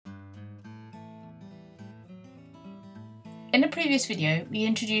In a previous video, we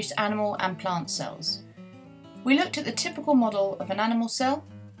introduced animal and plant cells. We looked at the typical model of an animal cell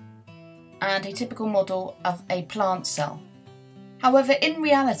and a typical model of a plant cell. However, in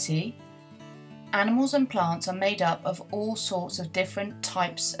reality, animals and plants are made up of all sorts of different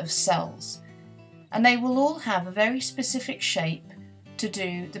types of cells, and they will all have a very specific shape to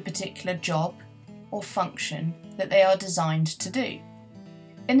do the particular job or function that they are designed to do.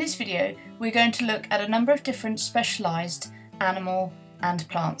 In this video, we're going to look at a number of different specialised animal and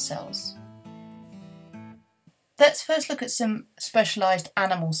plant cells. Let's first look at some specialised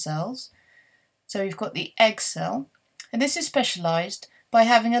animal cells. So we've got the egg cell, and this is specialised by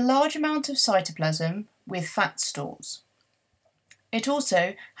having a large amount of cytoplasm with fat stores. It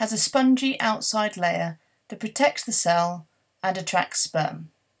also has a spongy outside layer that protects the cell and attracts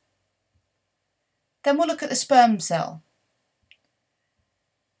sperm. Then we'll look at the sperm cell.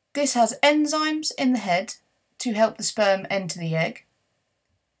 This has enzymes in the head to help the sperm enter the egg.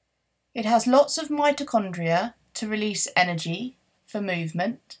 It has lots of mitochondria to release energy for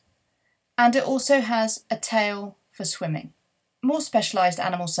movement, and it also has a tail for swimming. More specialised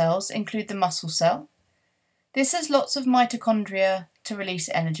animal cells include the muscle cell. This has lots of mitochondria to release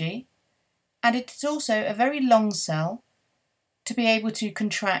energy, and it is also a very long cell to be able to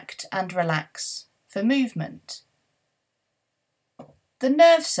contract and relax for movement. The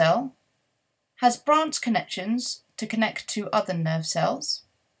nerve cell has branch connections to connect to other nerve cells,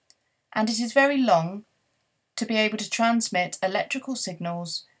 and it is very long to be able to transmit electrical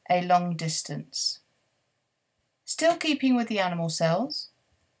signals a long distance. Still keeping with the animal cells,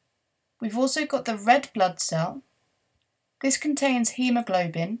 we've also got the red blood cell. This contains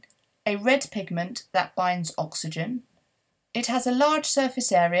haemoglobin, a red pigment that binds oxygen. It has a large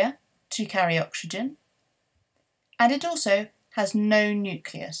surface area to carry oxygen, and it also has no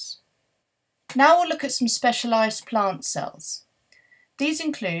nucleus. Now we'll look at some specialised plant cells. These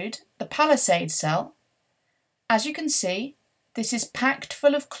include the Palisade cell. As you can see, this is packed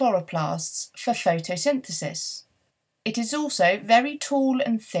full of chloroplasts for photosynthesis. It is also very tall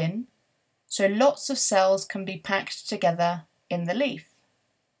and thin, so lots of cells can be packed together in the leaf.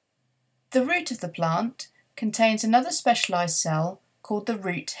 The root of the plant contains another specialised cell called the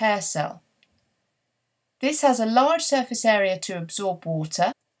root hair cell. This has a large surface area to absorb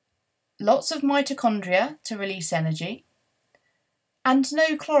water, lots of mitochondria to release energy, and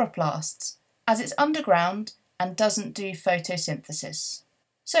no chloroplasts, as it's underground and doesn't do photosynthesis.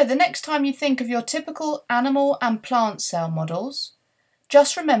 So the next time you think of your typical animal and plant cell models,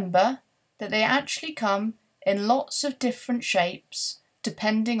 just remember that they actually come in lots of different shapes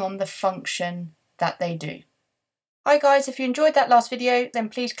depending on the function that they do. Hi guys, if you enjoyed that last video, then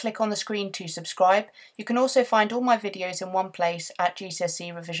please click on the screen to subscribe. You can also find all my videos in one place at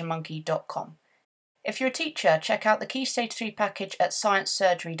gcserevisionmonkey.com. If you're a teacher, check out the Key Stage 3 package at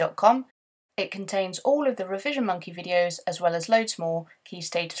sciencesurgery.com. It contains all of the Revision Monkey videos as well as loads more Key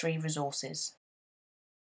Stage 3 resources.